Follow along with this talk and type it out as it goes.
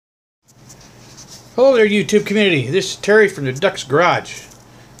Hello there, YouTube community. This is Terry from the Ducks Garage.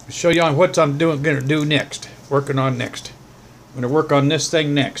 I'll show you on what I'm gonna do next. Working on next. I'm gonna work on this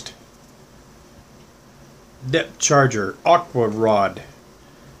thing next. Depth charger, aqua rod.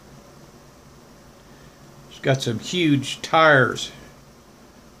 It's got some huge tires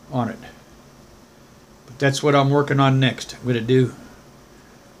on it. But that's what I'm working on next. I'm gonna do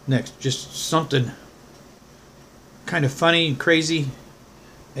next. Just something kind of funny and crazy,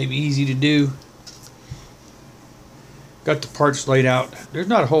 maybe easy to do. Got the parts laid out. There's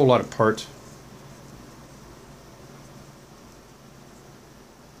not a whole lot of parts.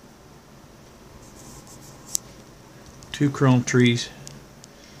 Two chrome trees.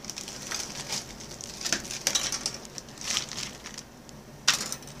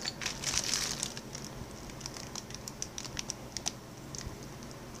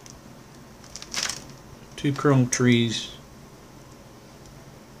 Two chrome trees.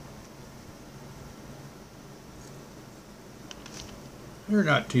 They're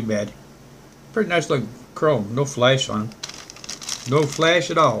not too bad. Pretty nice looking chrome. No flash on them. No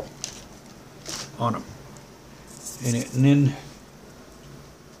flash at all on them. And then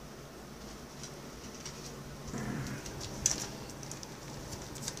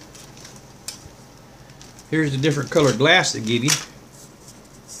here's the different colored glass they give you.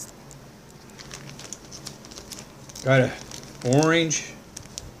 Got a orange,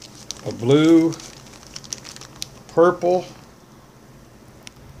 a blue, purple,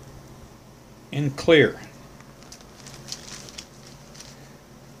 and clear.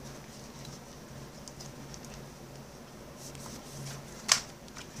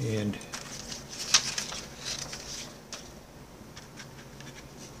 And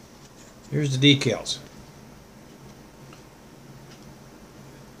here's the decals.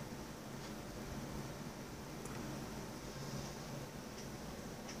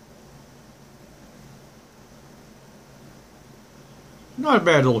 Not a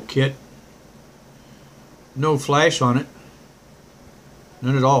bad little kit. No flash on it.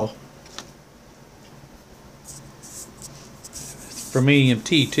 None at all. From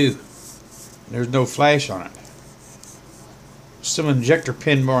AMT too. There's no flash on it. Some injector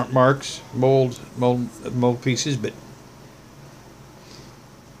pin marks, mold pieces, but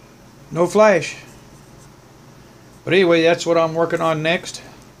no flash. But anyway, that's what I'm working on next.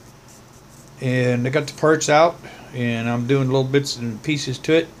 And I got the parts out, and I'm doing little bits and pieces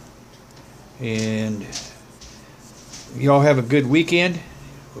to it. And y'all have a good weekend.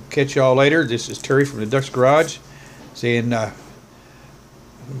 We'll catch y'all later. This is Terry from the Ducks Garage saying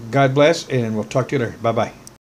God bless, and we'll talk to you later. Bye-bye.